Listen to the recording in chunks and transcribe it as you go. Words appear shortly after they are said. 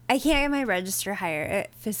I can't get my register higher. It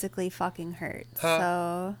physically fucking hurts.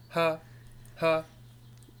 So. Ha. Ha.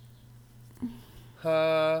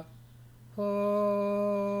 Ha. Oh.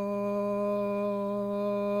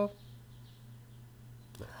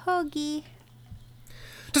 Hoagie.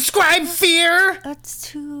 Describe fear! That's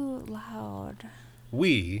too loud.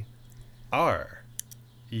 We are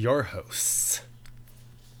your hosts.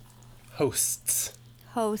 Hosts.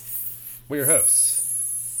 We're your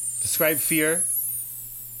hosts. Describe fear.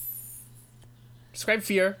 Describe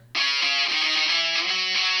fear.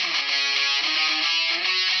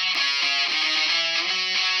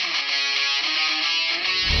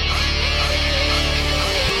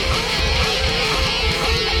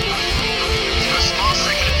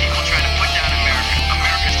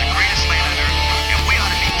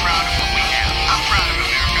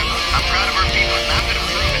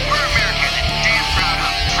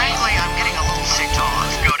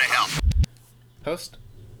 Host?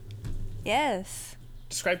 Yes.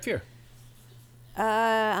 Describe fear.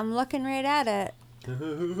 I'm looking right at it.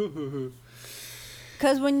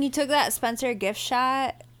 Because when you took that Spencer gift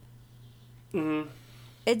shot,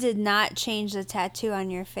 it did not change the tattoo on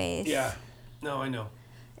your face. Yeah. No, I know.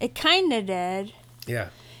 It kind of did. Yeah.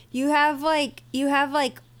 You have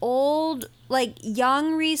old,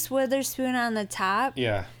 young Reese Witherspoon on the top.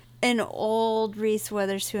 Yeah. And old Reese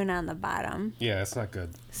Witherspoon on the bottom. Yeah, that's not good.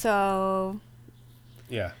 So...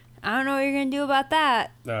 Yeah. I don't know what you're going to do about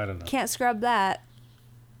that. No, I don't know. Can't scrub that.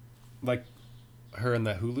 Like her in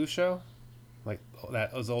that Hulu show? Like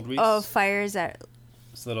that was old Reese? Oh, fires at...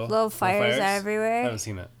 Little fires everywhere. I haven't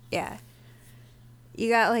seen it. Yeah. You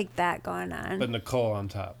got that going on. But Nicole on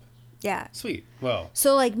top. Yeah. Sweet. Well.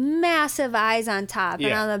 So massive eyes on top.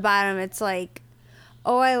 And on the bottom it's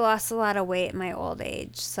oh, I lost a lot of weight in my old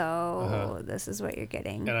age. So this is what you're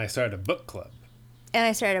getting. And I started a book club.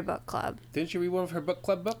 Didn't you read one of her book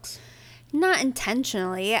club books? Not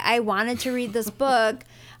intentionally. I wanted to read this book.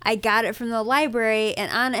 I got it from the library, and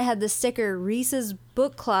on it had the sticker Reese's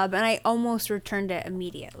Book Club, and I almost returned it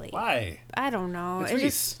immediately. Why? I don't know. It's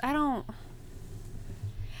Reese.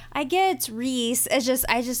 I get it's Reese. It's just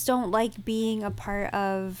I just don't like being a part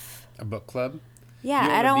of a book club. Yeah,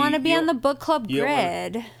 I don't want to be on the book club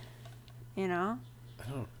grid. You know. I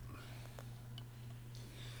don't.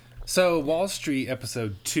 So, Wall Street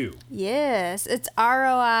episode 2. Yes, it's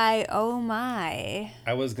ROI, oh my.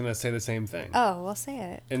 I was going to say the same thing. Oh, well, say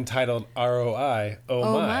it. Entitled ROI,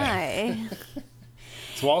 oh my.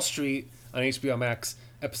 It's Wall Street on HBO Max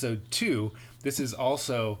episode 2. This is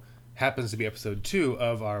also happens to be episode 2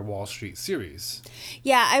 of our Wall Street series.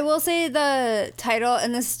 Yeah, I will say the title,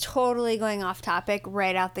 and this is totally going off topic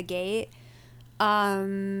right out the gate.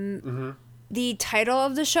 The title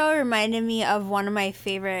of the show reminded me of one of my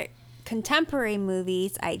favorite contemporary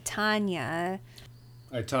movies, I, Tonya.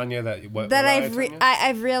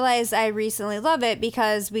 I've realized I recently love it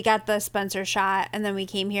because we got the Spencer shot and then we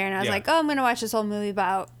came here and I was like, oh, I'm going to watch this whole movie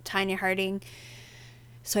about Tonya Harding.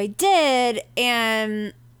 So I did,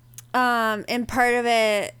 and in part of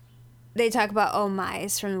it, they talk about oh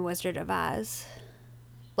my's from The Wizard of Oz.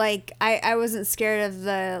 I wasn't scared of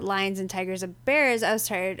the lions and tigers and bears. I was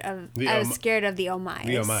scared of the oh my's.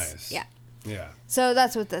 The oh my's. Yeah. Yeah. So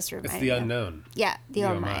that's what this reminded me. It's the unknown. Yeah, the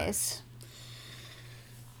oh my's.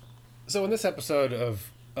 So in this episode of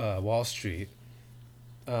Wall Street,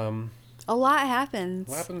 a lot happens.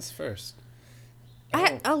 What happens first?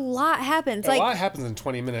 A lot happens. A lot happens in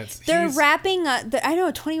 20 minutes. They're wrapping up.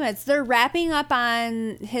 20 minutes. They're wrapping up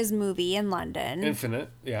on his movie in London. Infinite.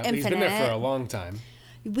 Yeah. He's been there for a long time.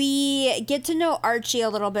 We get to know Archie a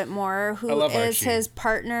little bit more, who is his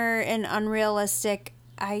partner in Unrealistic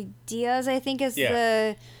Ideas, I think is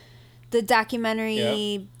the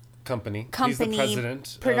documentary company. He's the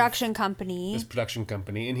president production company. This production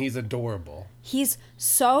company, and he's adorable. He's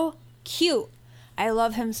so cute. I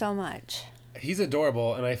love him so much. He's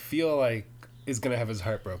adorable, and I feel like is going to have his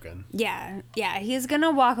heart broken. Yeah. He's going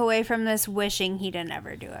to walk away from this wishing he didn't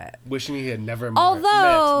ever do it. Wishing he had never met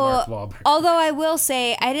Mark Wahlberg. Although I will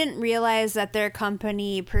say, I didn't realize that their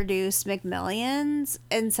company produced McMillions.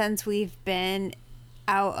 And since we've been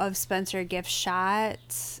out of Spencer gift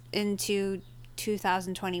shots into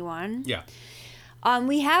 2021. Yeah.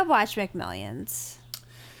 We have watched McMillions.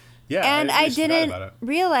 Yeah, and I didn't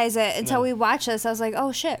realize it until we watched this. I was like,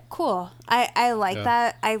 "Oh shit, cool! I like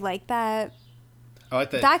that. I like that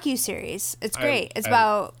docuseries. It's great. It's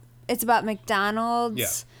about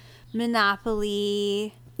McDonald's,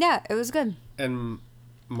 Monopoly. Yeah, it was good. And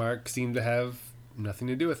Mark seemed to have nothing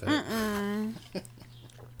to do with it.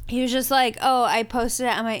 He was just like, "Oh, I posted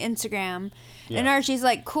it on my Instagram," and Archie's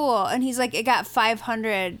like, "Cool," and he's like, "It got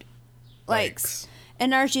 500 likes."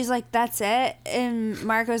 And Archie's like, that's it? And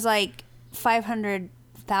Mark was like,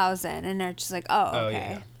 500,000. And Archie's like, oh, okay. Oh,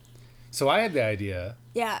 yeah. So I had the idea.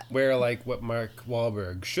 Yeah. Where, like, what Mark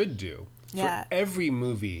Wahlberg should do for every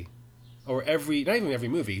movie, or not even every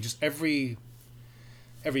movie, just every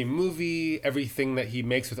movie, everything that he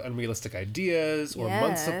makes with unrealistic ideas, or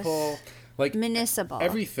municipal, like municipal,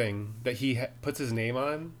 everything that he puts his name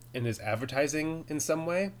on in his advertising in some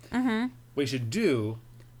way. Mm-hmm. What he should do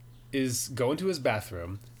is go into his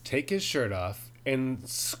bathroom, take his shirt off, and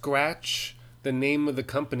scratch the name of the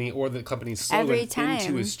company or the company's slogan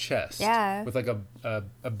into his chest. Yeah. With like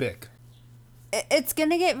a bic. It's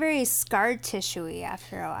gonna get very scar tissue-y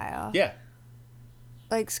after a while. Yeah.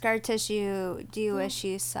 Like scar tissue, do you wish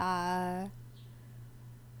you saw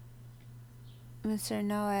Mr.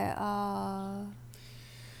 Know-It-All?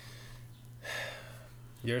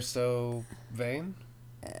 You're so vain?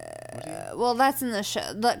 Well, that's in the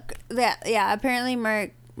show. Look, yeah, apparently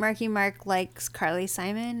Marky Mark likes Carly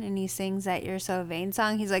Simon, and he sings that You're So Vain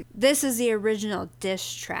song. He's like, this is the original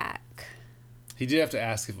diss track. He did have to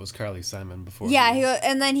ask if it was Carly Simon before. Yeah,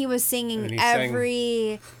 and then he was singing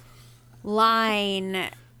every line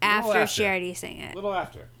after she already sang it. A little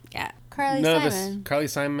after. Yeah. Carly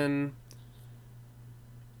Simon,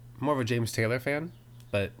 more of a James Taylor fan,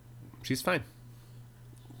 but she's fine.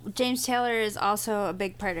 James Taylor is also a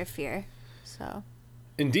big part of Fear, so.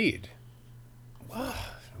 Indeed.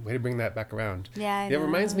 Way to bring that back around. Yeah, I know. It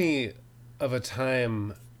reminds me of a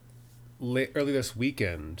time early this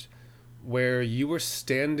weekend where you were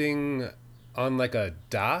standing on like a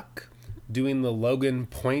dock doing the Logan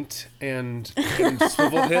point and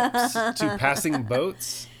swivel hips to passing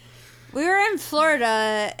boats. We were in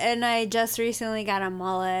Florida, and I just recently got a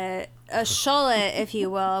mullet, a shullet, if you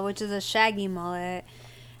will, which is a shaggy mullet.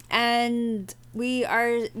 And we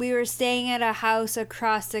were staying at a house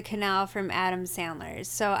across the canal from Adam Sandler's.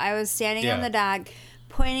 So I was standing on the dock,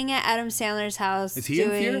 pointing at Adam Sandler's house. Is he in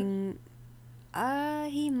Fear?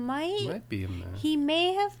 He might be in there. He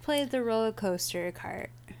may have played the roller coaster cart.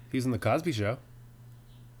 He's in the Cosby Show.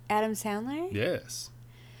 Adam Sandler? Yes.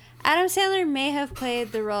 Adam Sandler may have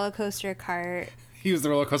played the roller coaster cart. He was the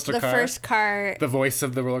roller coaster car? The first car. The voice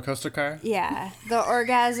of the roller coaster car? Yeah. The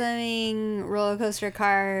orgasming roller coaster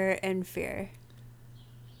car in Fear.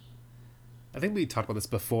 I think we talked about this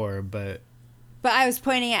before, but I was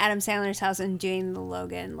pointing at Adam Sandler's house and doing the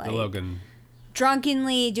Logan.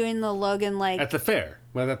 Drunkenly doing the Logan, like. At the fair.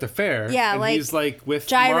 Well, at the fair. Yeah, and like. He's like with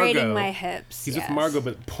gyrating Margot. my hips. He's with Margot,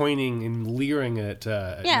 but pointing and leering at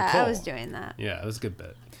yeah, Nicole. I was doing that. Yeah, it was a good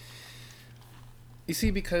bit. You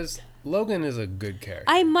see, because Logan is a good character.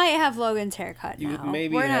 I might have Logan's haircut now.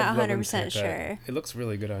 We're not 100% sure. It looks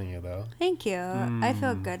really good on you, though. Thank you. I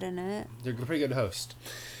feel good in it. You're a pretty good host.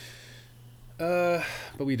 But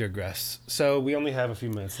we digress. So we only have a few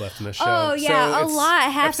minutes left in the show. Oh, yeah. So a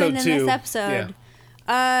lot happened in this episode.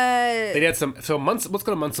 Yeah. They had some. So let's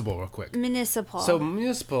go to Municipal real quick. Municipal. So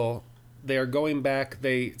Municipal, they are going back.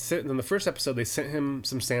 In the first episode, they sent him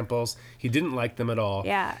some samples. He didn't like them at all.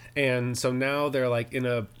 Yeah. And so now they're like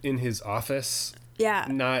in his office. Yeah.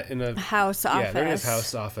 Not in a house office. Yeah, they're in his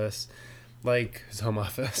house office, like his home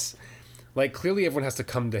office. Like clearly, everyone has to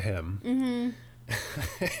come to him.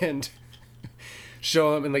 Mm-hmm. And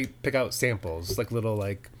show him and like pick out samples, like little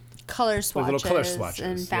like color swatches, little color swatches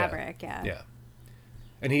and fabric. Yeah.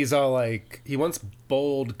 And he's all like, he wants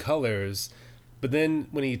bold colors, but then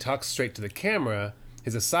when he talks straight to the camera,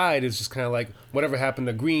 his aside is just kind of like, whatever happened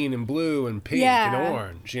to green and blue and pink and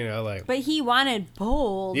orange, like. But he wanted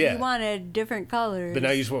bold. Yeah. He wanted different colors. But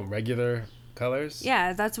now you just want regular colors?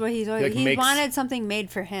 Yeah, that's what he's always. He wanted something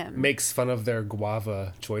made for him. Makes fun of their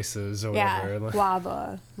guava choices or whatever. Yeah,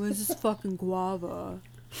 guava. What is this fucking guava?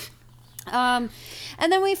 And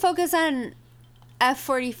then we focus on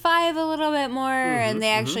F-45 a little bit more, and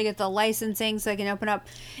they actually get the licensing so they can open up.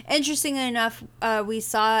 Interestingly enough, we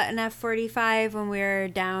saw an F-45 when we were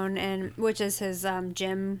down in, which is his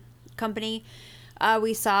gym company.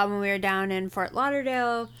 We saw when we were down in Fort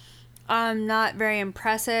Lauderdale. Not very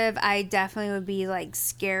impressive. I definitely would be like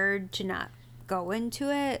scared to not go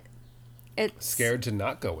into it. Scared to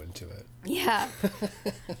not go into it. Yeah.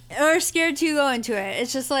 Or scared to go into it.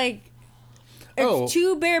 It's just like, it's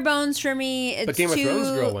too bare bones for me. It's but Game of Thrones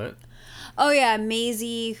girl went. Oh yeah,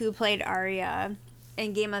 Maisie, who played Arya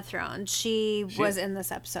in Game of Thrones. She was in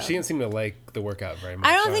this episode. She didn't seem to like the workout very much.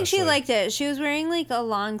 I don't think she liked it. She was wearing like a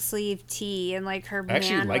long sleeve tee, and like her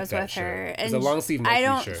man was with her. And it's a long sleeve Nike I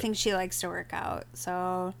don't shirt. think she likes to work out.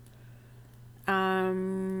 So,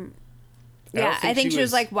 I think she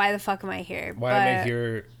was like, "Why the fuck am I here?" Why am I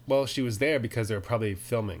here? Well, she was there because they were probably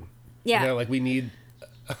filming. Yeah, like we need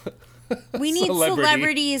We need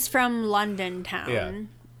celebrities from London town.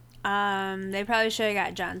 Yeah. They probably should have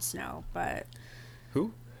got Jon Snow, but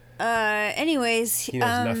Who? Anyways, He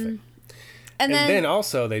knows nothing. And then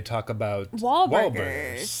also they talk about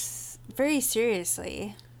Wahlburgers very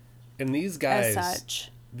seriously. And these guys, as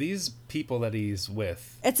such, these people that he's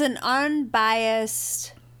with, it's an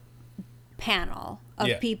unbiased panel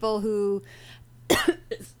of people who.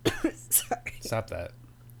 Sorry. Stop that.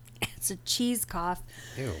 It's a cheese cough.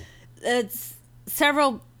 Ew. It's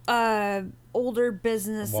several older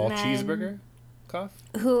businessmen. Wall cheeseburger cough?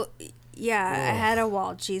 Who, yeah, I had a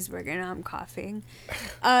Wall cheeseburger. Now I'm coughing.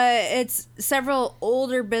 It's several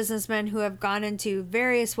older businessmen who have gone into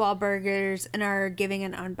various Wahlburgers and are giving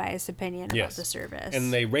an unbiased opinion about the service.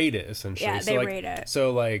 And they rate it, essentially. Yeah, they rate it.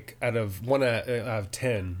 So, like, out of 1 out of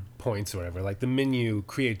 10 points or whatever, like the menu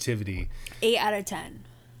creativity. 8 out of 10.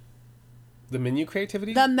 The menu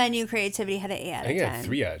creativity? The menu creativity had an 8 out of 10. I think it had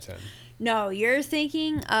 3 out of 10. No, you're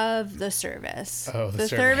thinking of the service. Oh, the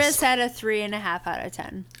service had a 3.5 out of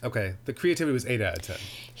 10. Okay, the creativity was 8 out of 10.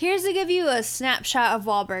 Here's to give you a snapshot of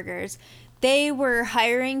Wahlburgers. They were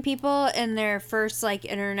hiring people in their first like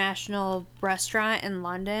international restaurant in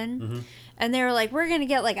London, and they were like, "We're gonna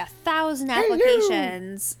get like 1,000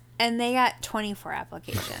 applications," and they got 24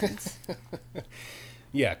 applications.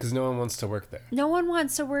 Yeah, because no one wants to work there. No one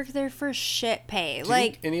wants to work there for shit pay. Do you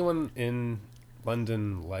think anyone in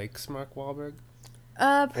London likes Mark Wahlberg?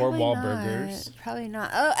 Probably or Wahlburgers? Not. Probably not.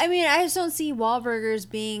 I mean, I just don't see Wahlburgers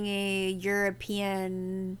being a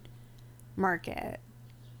European market.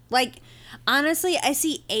 Like, honestly, I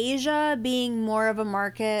see Asia being more of a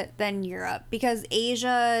market than Europe because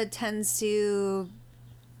Asia tends to,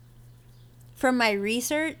 from my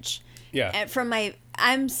research,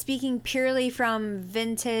 I'm speaking purely from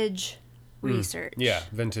vintage research. Yeah,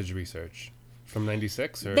 vintage research. From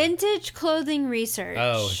 96 or? Vintage clothing research.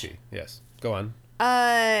 Oh, I see. Yes. Go on.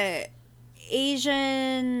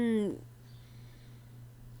 Asian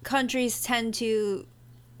countries tend to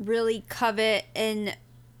really covet and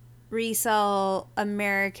resell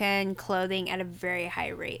American clothing at a very high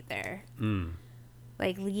rate there.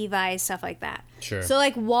 Like Levi's, stuff like that. Sure. So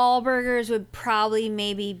like Wahlburgers would probably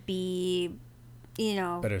maybe be,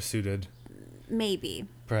 better suited. Maybe.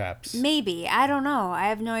 Perhaps. Maybe. I don't know. I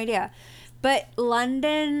have no idea. But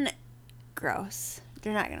London, gross.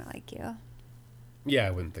 They're not going to like you. Yeah,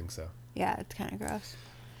 I wouldn't think so. Yeah, it's kind of gross.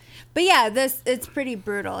 But yeah, it's pretty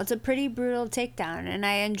brutal. It's a pretty brutal takedown. And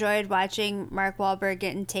I enjoyed watching Mark Wahlberg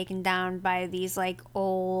getting taken down by these like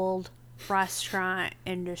old restaurant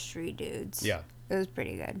industry dudes. Yeah. It was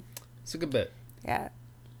pretty good. It's a good bit. Yeah.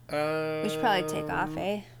 We should probably take off,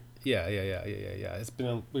 eh? Yeah. It's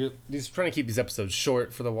been we're just trying to keep these episodes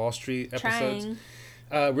short for the Wall Street episodes.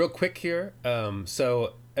 Real quick here.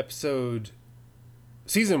 So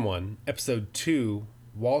season 1, episode 2,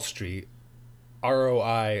 Wall Street,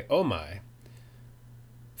 ROI, oh my.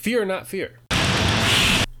 Fear or not fear?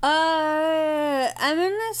 I'm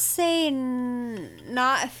gonna say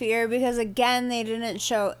not fear because again they didn't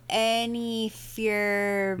show any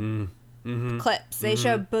fear clips. They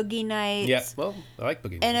showed Boogie Nights. Yeah, well, I like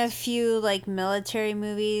Boogie Nights. And a few like military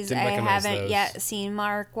movies. Didn't I haven't those. yet seen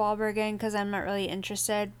Mark Wahlberg in because I'm not really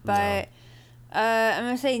interested. But I'm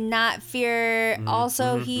gonna say not fear.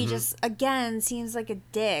 Also, he just again seems like a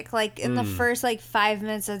dick. Like in the first like 5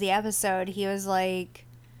 minutes of the episode, he was like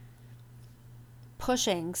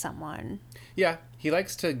pushing someone. Yeah, he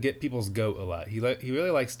likes to get people's goat a lot. He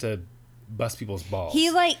really likes to bust people's balls. He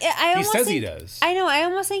says he does. I know. I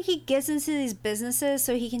almost think he gets into these businesses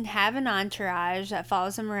so he can have an entourage that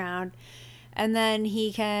follows him around, and then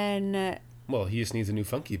he can. Well, he just needs a new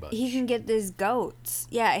funky bunch. He can get these goats.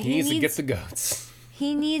 Yeah, he needs to get the goats.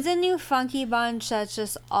 He needs a new funky bunch that's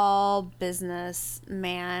just all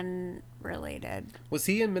businessman related. Was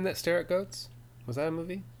he in Men That Stare at Goats? Was that a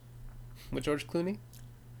movie with George Clooney?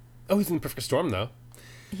 Oh, he's in Perfect Storm though.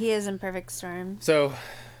 He is in Perfect Storm. So,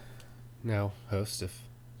 now host if.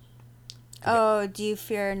 Oh, do you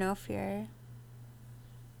fear or no fear?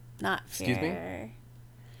 Not fear. Excuse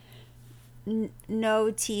me?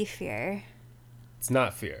 No T fear. It's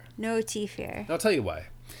not fear. No T fear. I'll tell you why.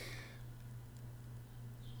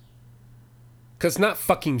 Because it's not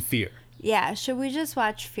fucking fear. Yeah, should we just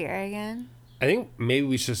watch Fear again? I think maybe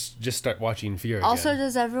we should just start watching Fear again. Also,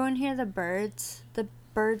 does everyone hear the birds? The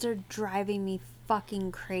birds are driving me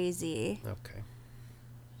fucking crazy. Okay.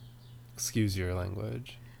 Excuse your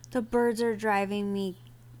language. The birds are driving me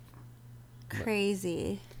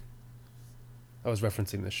crazy. I was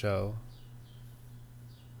referencing the show.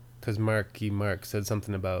 Because Mark said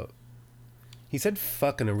something about... He said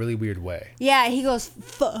fuck in a really weird way. Yeah, he goes,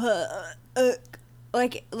 fuck.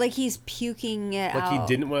 Like he's puking it Like out. he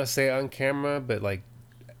didn't want to say it on camera, but like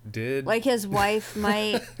did. Like his wife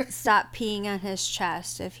might stop peeing on his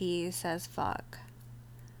chest if he says fuck.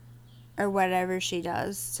 Or whatever she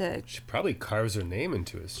does to. She probably carves her name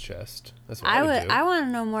into his chest. That's what I would do. I want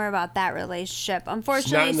to know more about that relationship.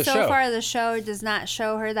 Unfortunately, so far the show does not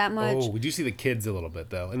show her that much. Oh, we do see the kids a little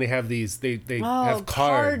bit though, and they have these. They have card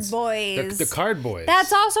cards. boys. The card boys.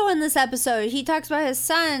 That's also in this episode. He talks about his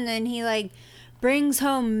son, and he like brings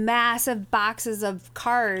home massive boxes of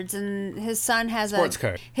cards, and his son has sports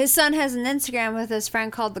card. His son has an Instagram with his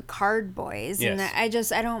friend called the Card Boys, yes.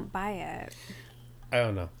 and I don't buy it. I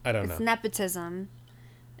don't know. It's nepotism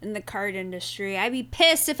in the card industry. I'd be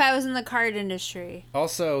pissed if I was in the card industry.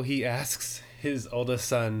 Also, he asks his oldest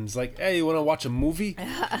son, he's like, hey, you want to watch a movie?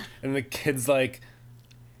 And the kid's like,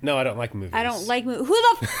 no, I don't like movies. I don't like movies.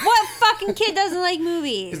 What fucking kid doesn't like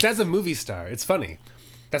movies? His dad's a movie star. It's funny.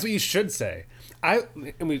 That's what you should say.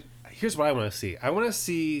 Here's what I want to see. I want to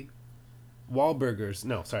see Wall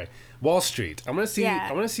Street. I want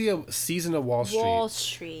to see a season of Wall Street.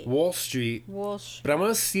 Wall Street. But I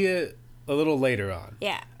want to see it a little later on.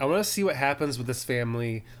 Yeah. I want to see what happens with this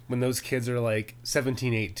family when those kids are like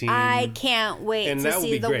 17, 18. I can't wait to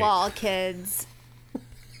see the great. Wall kids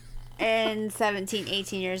and 17,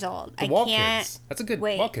 18 years old. The Wall Kids. That's a good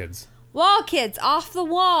Wall Kids. Wall Kids, off the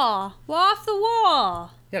wall. Off the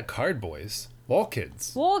wall. Yeah, Card Boys. Wall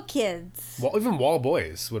Kids. Wall Kids. Even Wall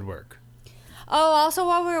Boys would work. Oh, also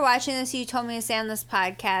while we were watching this, you told me to say on this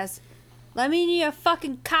podcast, let me in your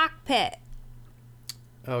fucking cockpit.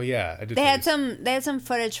 Oh yeah, I did. They had some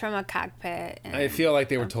footage from a cockpit. I feel like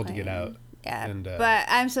they were told to get out. Yeah, but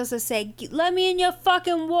I'm supposed to say, let me in your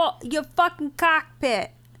fucking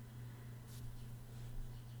cockpit.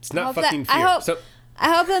 It's not fucking fear.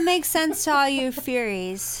 I hope that makes sense to all you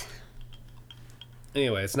Furies.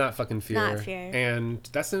 Anyway, it's not fucking fear. Not fear. And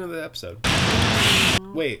that's the end of the episode.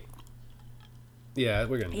 Wait. Yeah,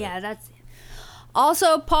 we're gonna. Yeah, that's.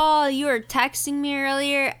 Also, Paul, you were texting me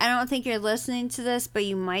earlier. I don't think you're listening to this, but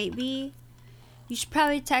you might be. You should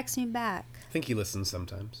probably text me back. I think he listens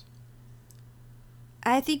sometimes.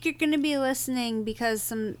 I think you're gonna be listening because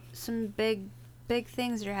some big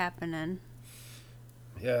things are happening.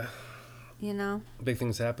 Yeah. You know. Big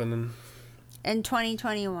things happening. In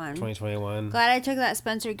 2021. 2021. Glad I took that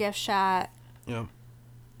Spencer gift shot. Yeah.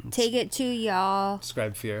 Take it to y'all.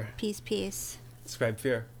 Scribe Fear. Peace. Scribe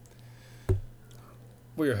Fear.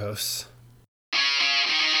 We're your hosts.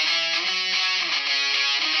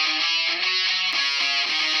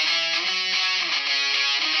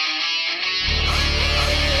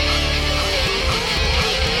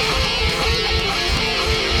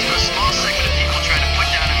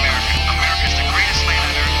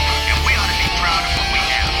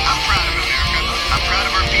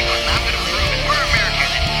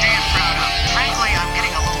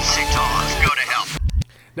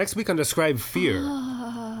 Next week on Describe Fear.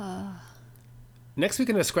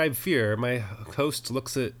 My host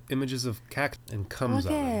looks at images of cactus and comes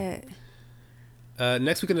on them.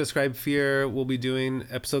 Next week on Describe Fear, we'll be doing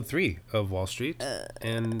episode 3 of Wall Street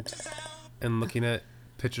and looking at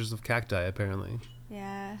pictures of cacti, apparently.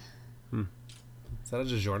 Yeah. Is that a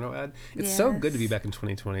DiGiorno ad? It's so good to be back in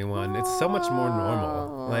 2021. It's so much more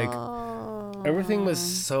normal. Like, everything was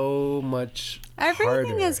so much harder.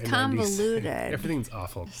 Everything is convoluted. Everything's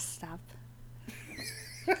awful. Stop.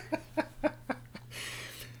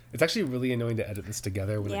 It's actually really annoying to edit this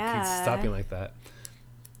together when it keeps stopping like that.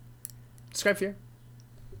 Describe Fear.